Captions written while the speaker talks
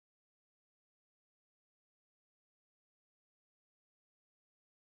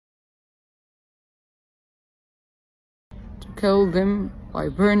to kill them by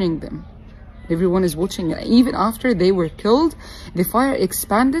burning them. Everyone is watching. Even after they were killed, the fire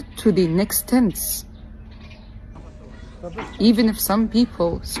expanded to the next tents. Even if some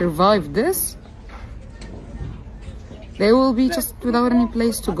people survive this, they will be just without any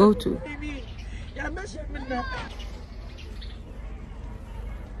place to go to.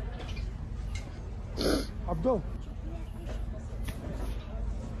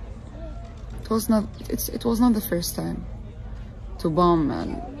 It was not the first time to bomb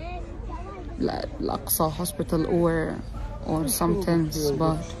Aqsa hospital or some tents,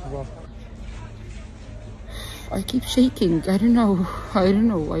 but I keep shaking. I don't know.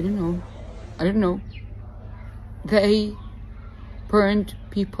 They burned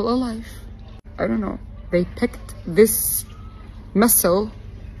people alive. I don't know. They picked this missile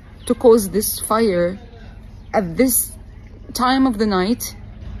to cause this fire at this time of the night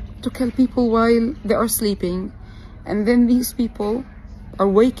to kill people while they are sleeping, and then these people are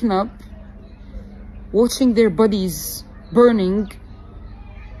waking up watching their bodies burning,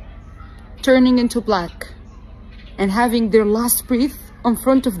 turning into black, and having their last breath in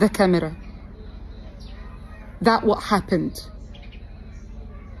front of the camera. That's what happened.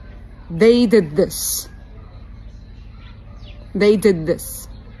 They did this.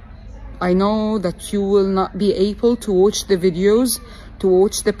 I know that you will not be able to watch the videos, to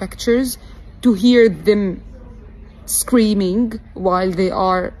watch the pictures, to hear them screaming while they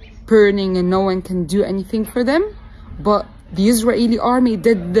are burning and no one can do anything for them. But the Israeli army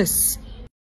did this